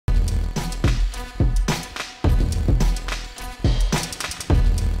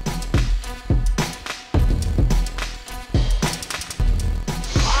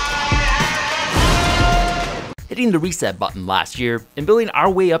hitting the reset button last year and building our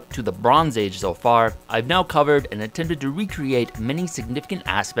way up to the Bronze Age so far, I've now covered and attempted to recreate many significant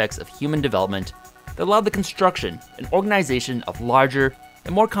aspects of human development that allowed the construction and organization of larger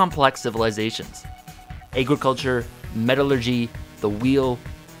and more complex civilizations. Agriculture, metallurgy, the wheel,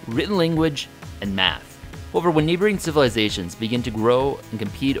 written language, and math. However, when neighboring civilizations begin to grow and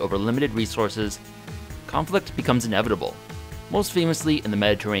compete over limited resources, conflict becomes inevitable, most famously in the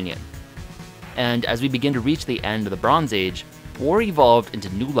Mediterranean. And as we begin to reach the end of the Bronze Age, war evolved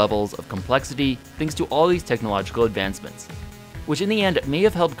into new levels of complexity thanks to all these technological advancements, which in the end may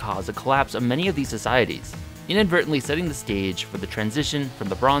have helped cause the collapse of many of these societies, inadvertently setting the stage for the transition from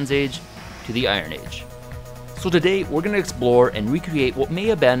the Bronze Age to the Iron Age. So today, we're going to explore and recreate what may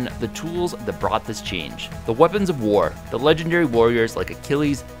have been the tools that brought this change, the weapons of war that legendary warriors like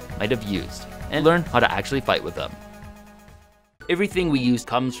Achilles might have used, and learn how to actually fight with them. Everything we use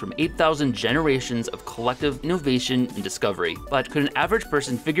comes from 8,000 generations of collective innovation and discovery, but could an average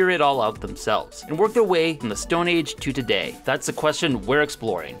person figure it all out themselves and work their way from the Stone Age to today? That's the question we're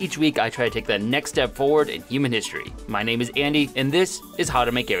exploring. Each week, I try to take that next step forward in human history. My name is Andy, and this is How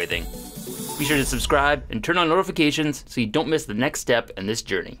to Make Everything. Be sure to subscribe and turn on notifications so you don't miss the next step in this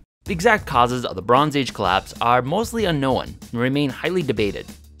journey. The exact causes of the Bronze Age collapse are mostly unknown and remain highly debated.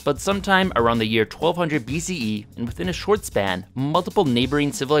 But sometime around the year 1200 BCE, and within a short span, multiple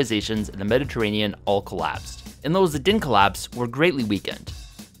neighboring civilizations in the Mediterranean all collapsed. And those that didn't collapse were greatly weakened.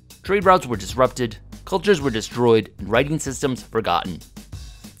 Trade routes were disrupted, cultures were destroyed, and writing systems forgotten.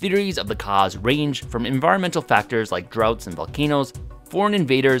 Theories of the cause range from environmental factors like droughts and volcanoes, foreign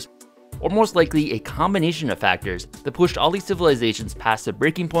invaders, or most likely a combination of factors that pushed all these civilizations past their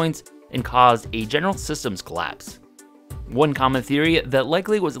breaking points and caused a general systems collapse. One common theory that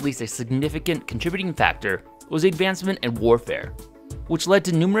likely was at least a significant contributing factor was advancement in warfare, which led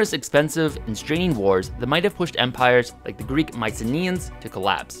to numerous expensive and straining wars that might have pushed empires like the Greek Mycenaeans to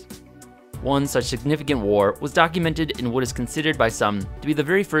collapse. One such significant war was documented in what is considered by some to be the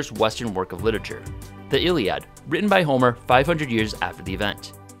very first Western work of literature, the Iliad, written by Homer 500 years after the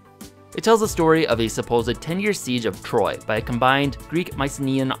event. It tells the story of a supposed 10-year siege of Troy by a combined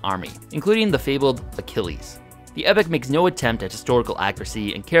Greek-Mycenaean army, including the fabled Achilles. The epic makes no attempt at historical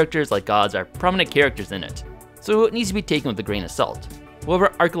accuracy, and characters like gods are prominent characters in it, so it needs to be taken with a grain of salt.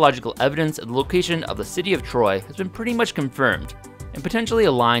 However, archaeological evidence of the location of the city of Troy has been pretty much confirmed, and potentially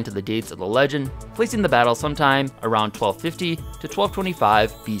aligned to the dates of the legend, placing the battle sometime around 1250 to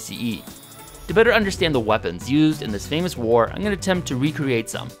 1225 BCE. To better understand the weapons used in this famous war, I'm going to attempt to recreate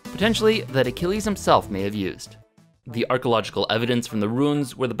some, potentially that Achilles himself may have used. The archaeological evidence from the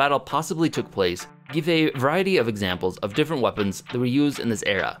ruins where the battle possibly took place give a variety of examples of different weapons that were used in this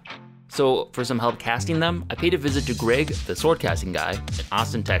era. So for some help casting them, I paid a visit to Gregg, the sword casting guy, in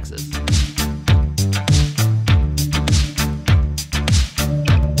Austin, Texas.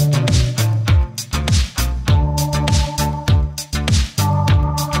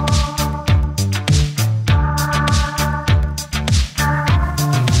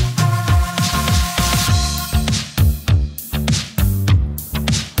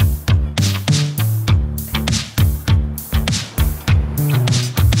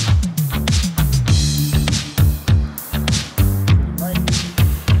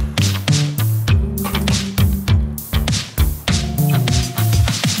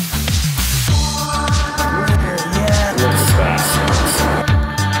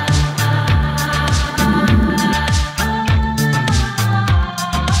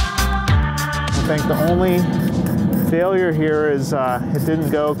 I think the only failure here is it didn't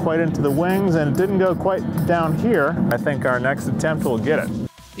go quite into the wings and it didn't go quite down here. I think our next attempt will get it.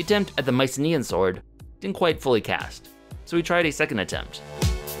 The attempt at the Mycenaean sword didn't quite fully cast, so we tried a second attempt.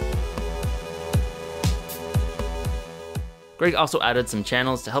 Gregg also added some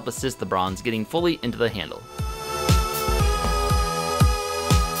channels to help assist the bronze getting fully into the handle.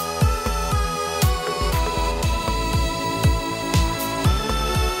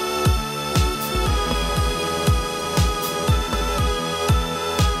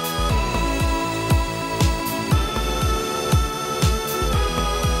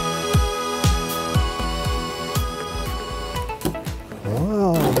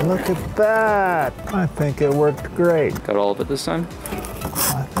 Look at that. I think it worked great. Got all of it this time?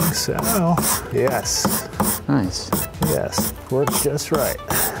 I think so. Yes. Nice. Yes, worked just right.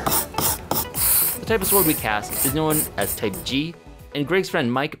 The type of sword we cast is known as Type G, and Gregg's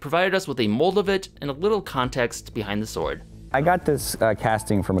friend Mike provided us with a mold of it and a little context behind the sword. I got this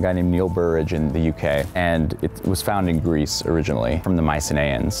casting from a guy named Neil Burridge in the UK, and it was found in Greece originally, from the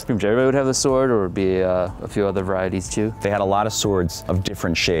Mycenaeans. Everybody would have the sword, or would be a few other varieties too? They had a lot of swords of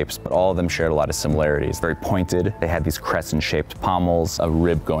different shapes, but all of them shared a lot of similarities. Very pointed. They had these crescent-shaped pommels, a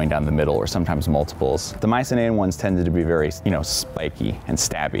rib going down the middle, or sometimes multiples. The Mycenaean ones tended to be very, spiky and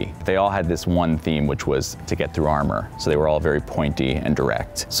stabby. They all had this one theme, which was to get through armor. So they were all very pointy and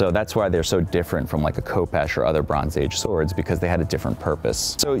direct. So that's why they're so different from like a khopesh or other Bronze Age swords, because they had a different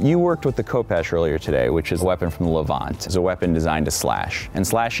purpose. So you worked with the khopesh earlier today, which is a weapon from the Levant. It's a weapon designed to slash. And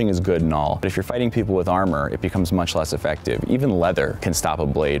slashing is good and all, but if you're fighting people with armor, it becomes much less effective. Even leather can stop a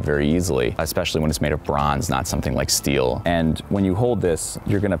blade very easily, especially when it's made of bronze, not something like steel. And when you hold this,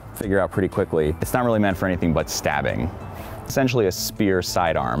 you're gonna figure out pretty quickly, it's not really meant for anything but stabbing. Essentially a spear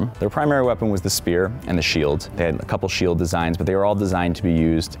sidearm. Their primary weapon was the spear and the shield. They had a couple shield designs, but they were all designed to be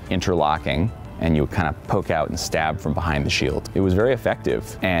used interlocking, and you would kind of poke out and stab from behind the shield. It was very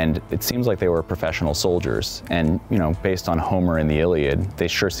effective, and it seems like they were professional soldiers. And, based on Homer and the Iliad, they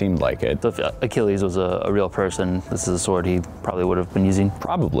sure seemed like it. So if Achilles was a real person, this is a sword he probably would have been using?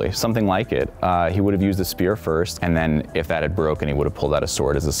 Probably, something like it. He would have used a spear first, and then if that had broken, he would have pulled out a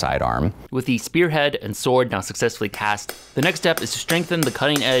sword as a sidearm. With the spearhead and sword now successfully cast, the next step is to strengthen the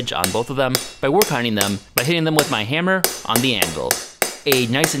cutting edge on both of them by warkining them by hitting them with my hammer on the anvil. A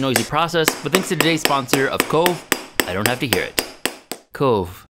nice and noisy process, but thanks to today's sponsor of Cove, I don't have to hear it.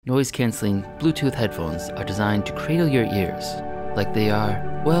 Cove, noise-canceling Bluetooth headphones are designed to cradle your ears like they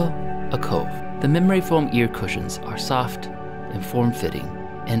are, well, a cove. The memory foam ear cushions are soft and form-fitting,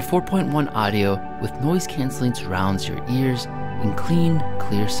 and 4.1 audio with noise-canceling surrounds your ears in clean,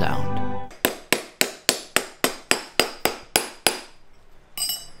 clear sound.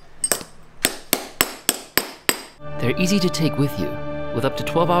 They're easy to take with you, with up to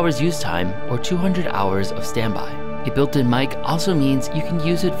 12 hours use time or 200 hours of standby. A built-in mic also means you can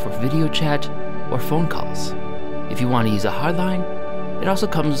use it for video chat or phone calls. If you want to use a hardline, it also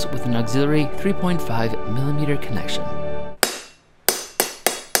comes with an auxiliary 3.5mm connection.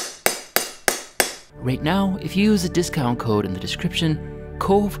 Right now, if you use a discount code in the description,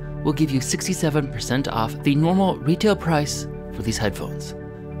 Cove will give you 67% off the normal retail price for these headphones.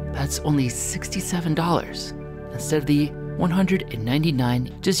 That's only $67 instead of the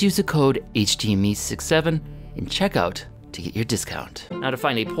 $199. Just use the code HDME67 in checkout to get your discount. Now to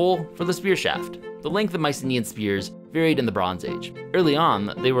find a pole for the spear shaft. The length of Mycenaean spears varied in the Bronze Age. Early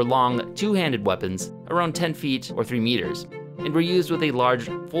on, they were long, two-handed weapons, around 10 feet or 3 meters, and were used with a large,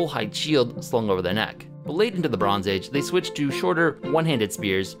 full-height shield slung over their neck. But late into the Bronze Age, they switched to shorter, one-handed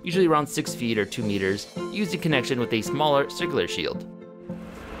spears, usually around 6 feet or 2 meters, used in connection with a smaller, circular shield.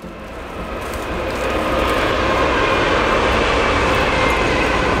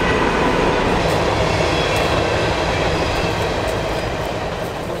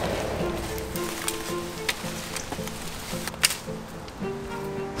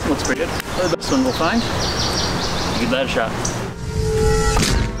 Looks pretty good. The best one we'll find. Give that a shot.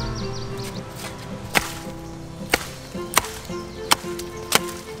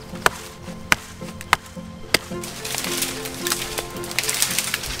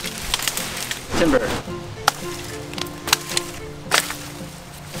 Timber.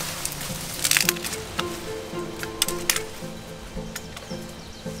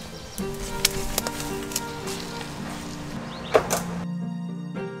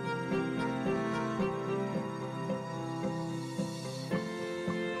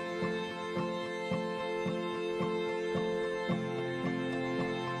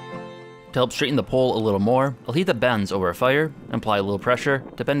 To help straighten the pole a little more, I'll heat the bends over a fire and apply a little pressure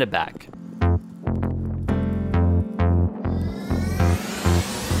to bend it back.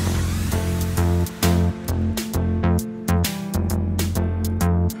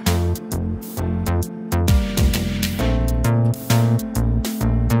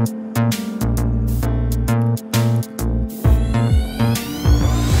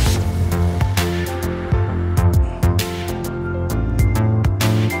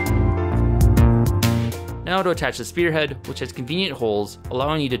 Now to attach the spearhead, which has convenient holes,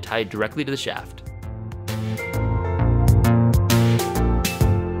 allowing you to tie it directly to the shaft.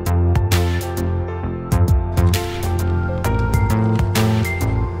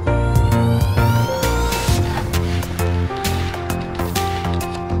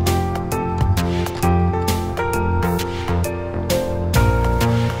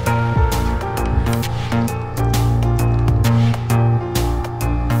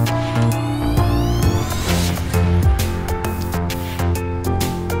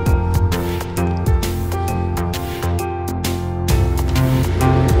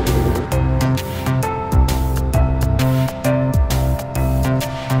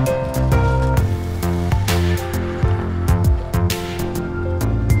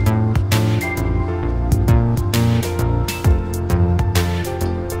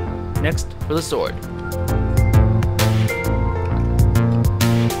 for the sword.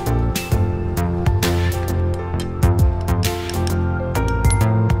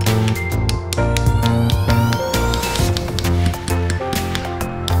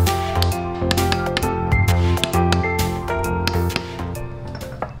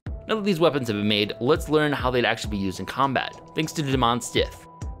 Now that these weapons have been made, let's learn how they'd actually be used in combat, thanks to Damon Stith.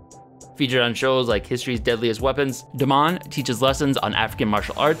 Featured on shows like History's Deadliest Weapons, Damon teaches lessons on African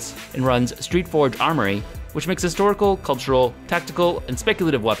martial arts and runs Street Forge Armory, which makes historical, cultural, tactical, and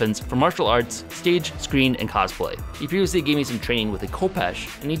speculative weapons for martial arts, stage, screen, and cosplay. He previously gave me some training with a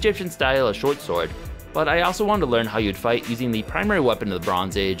khopesh, an Egyptian-style short sword, but I also wanted to learn how you'd fight using the primary weapon of the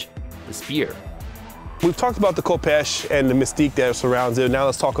Bronze Age, the spear. We've talked about the khopesh and the mystique that surrounds it. Now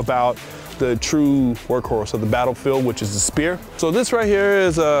let's talk about the true workhorse of the battlefield, which is the spear. So this right here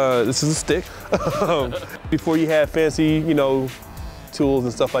is this is a stick. Before you had fancy, tools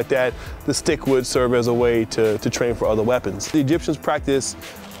and stuff like that, the stick would serve as a way to train for other weapons. The Egyptians practiced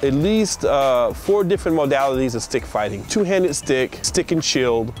at least 4 different modalities of stick fighting. Two-handed stick, stick and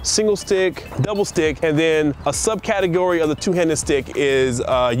shield, single stick, double stick, and then a subcategory of the two-handed stick is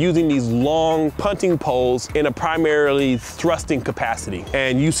using these long punting poles in a primarily thrusting capacity.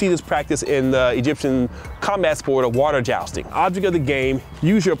 And you see this practice in the Egyptian combat sport of water jousting. Object of the game,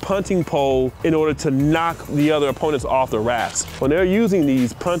 use your punting pole in order to knock the other opponents off the rafts. When they're using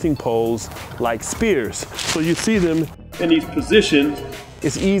these punting poles like spears, so you see them in these positions,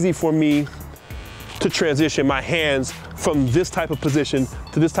 it's easy for me to transition my hands from this type of position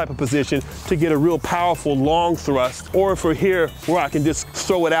to this type of position to get a real powerful long thrust, or for here where I can just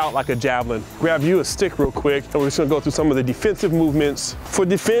throw it out like a javelin. Grab you a stick real quick, and we're just gonna go through some of the defensive movements. For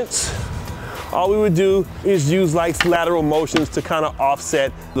defense, all we would do is use like lateral motions to kind of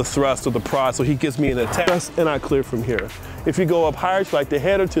offset the thrust or the prod, so he gives me an attack and I clear from here. If you go up higher to like the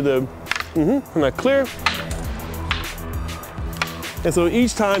head or to the, and I clear. And so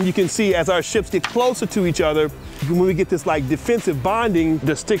each time you can see as our ships get closer to each other, when we get this like defensive bonding,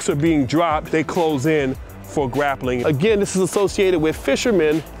 the sticks are being dropped, they close in for grappling. Again, this is associated with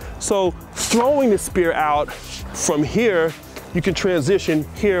fishermen. So throwing the spear out from here, you can transition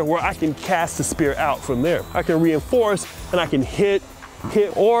here where I can cast the spear out from there. I can reinforce and I can hit,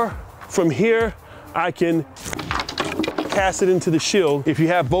 or from here, I can cast it into the shield. If you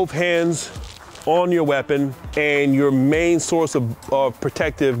have both hands on your weapon and your main source of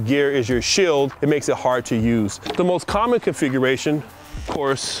protective gear is your shield, it makes it hard to use. The most common configuration, of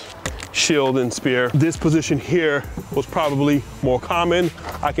course, shield and spear. This position here was probably more common.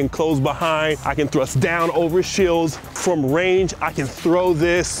 I can close behind, I can thrust down over shields. From range, I can throw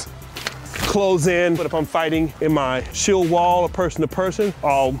this, close in, but if I'm fighting in my shield wall or person to person,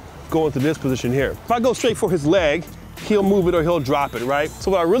 I'll go into this position here. If I go straight for his leg, he'll move it or he'll drop it, right? So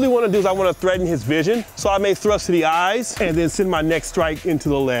what I really want to do is I want to threaten his vision. So I may thrust to the eyes and then send my next strike into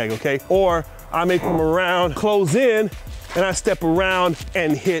the leg, okay? Or I may come around, close in, and I step around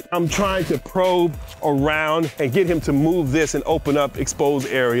and hit. I'm trying to probe around and get him to move this and open up exposed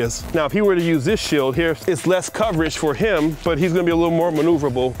areas. Now, if he were to use this shield here, it's less coverage for him, but he's gonna be a little more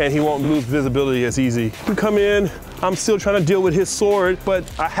maneuverable and he won't lose visibility as easy. We come in, I'm still trying to deal with his sword, but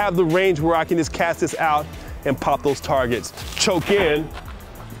I have the range where I can just cast this out and pop those targets. Choke in,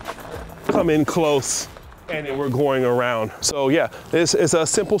 come in close, and then we're going around. So yeah, it's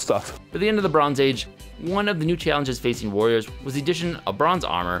simple stuff. By the end of the Bronze Age, one of the new challenges facing warriors was the addition of bronze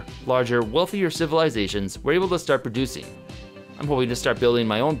armor. Larger, wealthier civilizations were able to start producing. I'm hoping to start building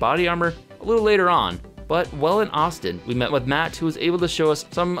my own body armor a little later on, but while in Austin, we met with Matt, who was able to show us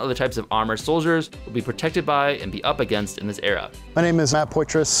some of the types of armor soldiers will be protected by and be up against in this era. My name is Matt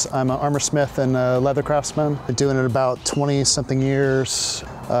Poitras. I'm an armor smith and a leather craftsman. Been doing it about 20-something years.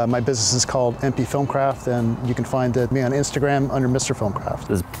 My business is called MP Filmcraft, and you can find me on Instagram under Mr. Filmcraft.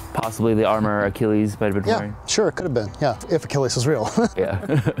 This is possibly the armor Achilles might have been wearing? Yeah, sure, it could have been, yeah, if Achilles was real.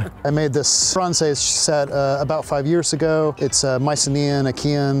 Yeah. I made this Bronze Age set about 5 years ago. It's a Mycenaean,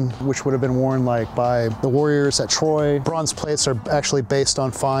 Achaean, which would have been worn like by the warriors at Troy. Bronze plates are actually based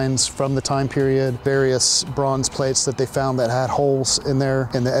on finds from the time period. Various bronze plates that they found that had holes in there,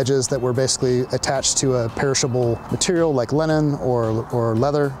 in the edges, that were basically attached to a perishable material like linen or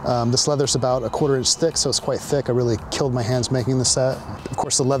leather. This leather's about 1/4 inch thick, so it's quite thick. I really killed my hands making the set. Of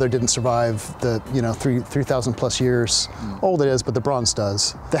course, the leather didn't survive the 3,000 plus years old it is, but the bronze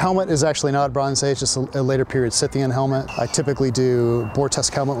does. The helmet is actually not Bronze Age, it's a later period Scythian helmet. I typically do Vortex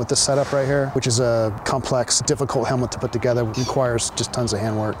helmet with this setup right here, which is a complex, difficult helmet to put together. It requires just tons of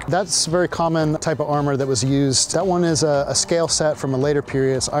handwork. That's a very common type of armor that was used. That one is a scale set from a later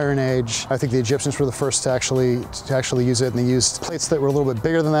period. It's Iron Age. I think the Egyptians were the first to actually use it, and they used plates that were a little bit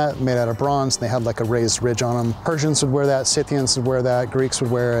bigger than that, made out of bronze, and they had like a raised ridge on them. Persians would wear that, Scythians would wear that, Greeks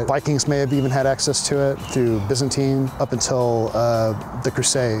would wear it. Vikings may have even had access to it through Byzantine up until the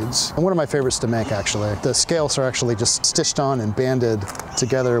Crusades. And one of my favorites to make, actually. The scales are actually just stitched on and banded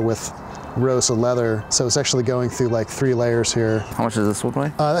together with rows of leather, so it's actually going through like 3 layers here. How much does this one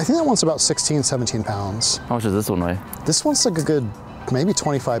weigh? I think that one's about 16, 17 pounds. How much does this one weigh? This one's like a good, maybe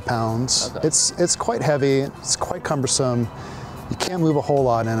 25 pounds. Okay. It's quite heavy, it's quite cumbersome. You can't move a whole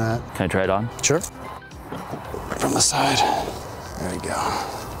lot in it. Can I try it on? Sure. From the side, there you go.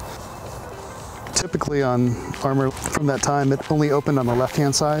 Typically on armor from that time, it only opened on the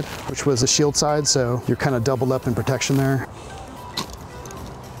left-hand side, which was the shield side, so you're kind of doubled up in protection there.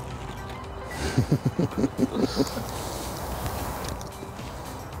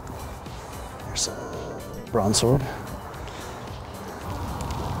 Here's a bronze sword.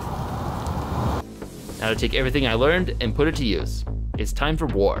 Now to take everything I learned and put it to use. It's time for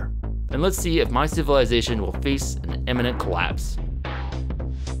war. And let's see if my civilization will face an imminent collapse.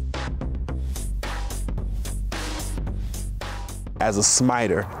 As a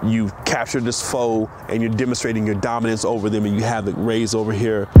smiter, you've captured this foe and you're demonstrating your dominance over them, and you have it raised over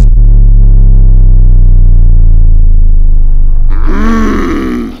here.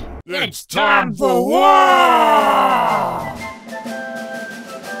 It's time for war!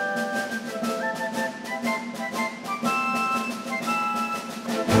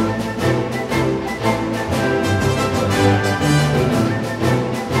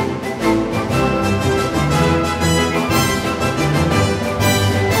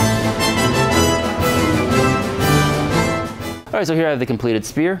 Alright, so here I have the completed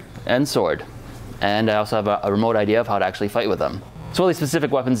spear and sword. And I also have a remote idea of how to actually fight with them. So while these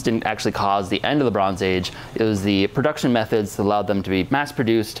specific weapons didn't actually cause the end of the Bronze Age, it was the production methods that allowed them to be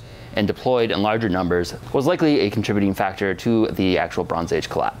mass-produced and deployed in larger numbers was likely a contributing factor to the actual Bronze Age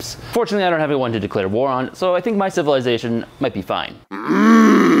collapse. Fortunately, I don't have anyone to declare war on, so I think my civilization might be fine.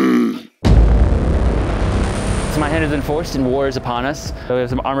 So my hand has been forced and war is upon us. So we have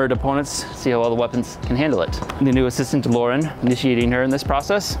some armored opponents, see how well the weapons can handle it. The new assistant to Lauren, initiating her in this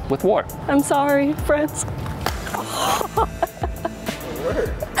process with war. I'm sorry, friends.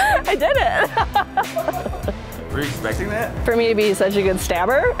 I did it. Were you expecting that? For me to be such a good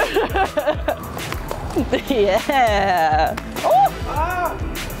stabber. Yeah. Oh!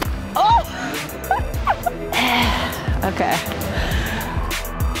 Oh! Okay.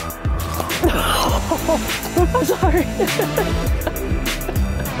 I'm sorry.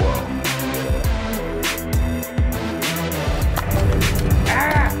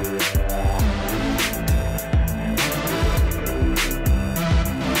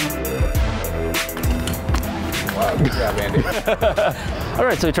 Good job, Andy. All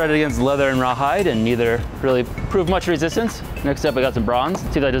right, so we tried it against leather and rawhide, and neither really proved much resistance. Next up, I got some bronze. See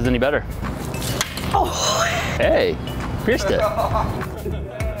if that does any better. Oh. Hey, pierced it.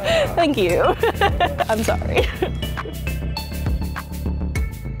 Thank you. I'm sorry.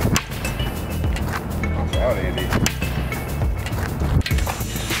 Watch out, Andy.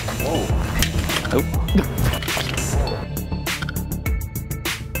 Whoa. Oh.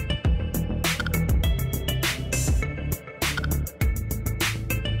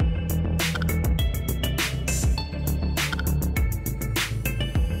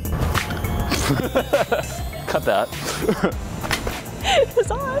 Cut that.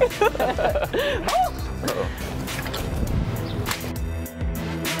 Sorry. Oh.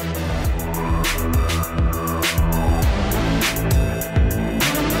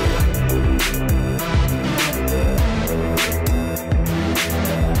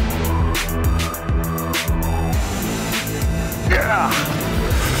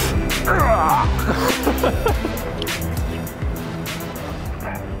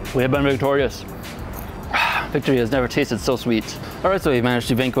 We have been victorious. Victory has never tasted so sweet. All right, so we managed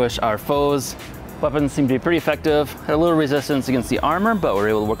to vanquish our foes. Weapons seem to be pretty effective. Had a little resistance against the armor, but we're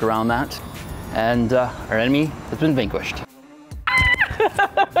able to work around that. And our enemy has been vanquished.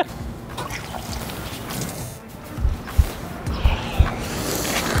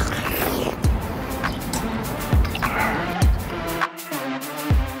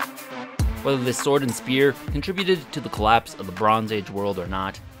 Whether this sword and spear contributed to the collapse of the Bronze Age world or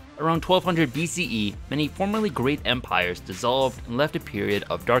not, around 1200 BCE, many formerly great empires dissolved and left a period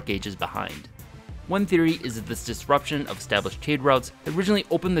of dark ages behind. One theory is that this disruption of established trade routes had originally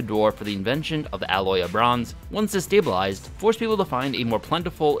opened the door for the invention of the alloy of bronze. Once destabilized, forced people to find a more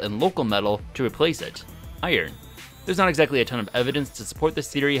plentiful and local metal to replace it, iron. There's not exactly a ton of evidence to support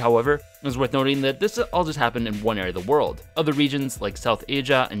this theory, however. It's worth noting that this all just happened in one area of the world. Other regions like South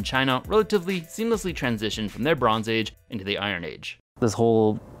Asia and China relatively seamlessly transitioned from their Bronze Age into the Iron Age. this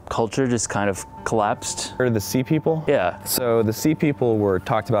whole culture just kind of collapsed. Heard of the Sea People? Yeah. So the Sea People were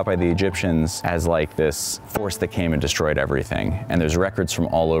talked about by the Egyptians as like this force that came and destroyed everything. And there's records from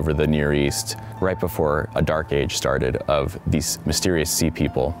all over the Near East, right before a dark age started, of these mysterious Sea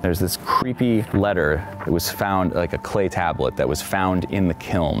People. There's this creepy letter that was found, like a clay tablet that was found in the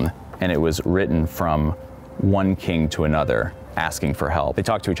kiln, and it was written from one king to another, asking for help. They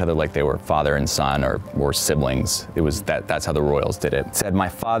talked to each other like they were father and son or siblings. It was that's how the royals did it. It said, "My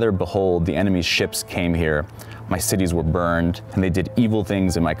father, behold, the enemy's ships came here. My cities were burned, and they did evil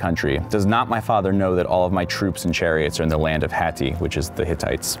things in my country. Does not my father know that all of my troops and chariots are in the land of Hatti," which is the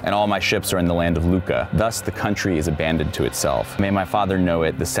Hittites, "and all my ships are in the land of Luca? Thus the country is abandoned to itself. May my father know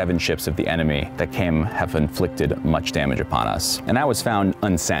it, the 7 ships of the enemy that came have inflicted much damage upon us." And that was found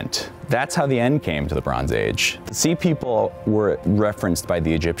unsent. That's how the end came to the Bronze Age. The Sea People were referenced by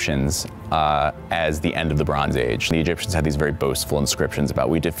the Egyptians as the end of the Bronze Age. The Egyptians had these very boastful inscriptions about,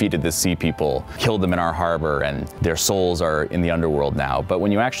 "We defeated the Sea People, killed them in our harbor, and their souls are in the underworld now." But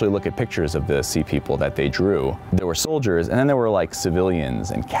when you actually look at pictures of the Sea People that they drew, there were soldiers, and then there were like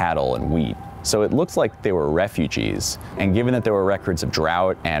civilians and cattle and wheat. So it looks like they were refugees. And given that there were records of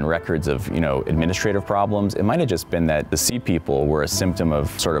drought and records of, administrative problems, it might have just been that the Sea People were a symptom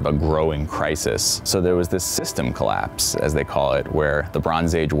of sort of a growing crisis. So there was this system collapse, as they call it, where the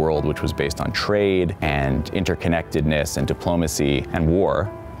Bronze Age world, which was based on trade and interconnectedness and diplomacy and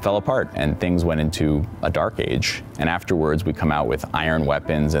war, fell apart, and things went into a dark age. And afterwards we come out with iron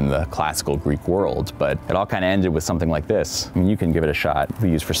weapons in the classical Greek world, but it all kind of ended with something like this. I mean, you can give it a shot. It'll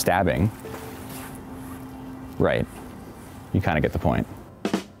be used for stabbing. Right. You kind of get the point.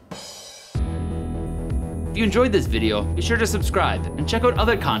 If you enjoyed this video, be sure to subscribe and check out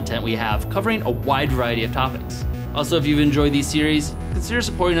other content we have covering a wide variety of topics. Also, if you've enjoyed these series, consider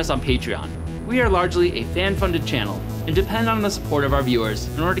supporting us on Patreon. We are largely a fan-funded channel and depend on the support of our viewers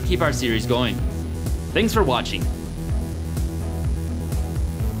in order to keep our series going. Thanks for watching.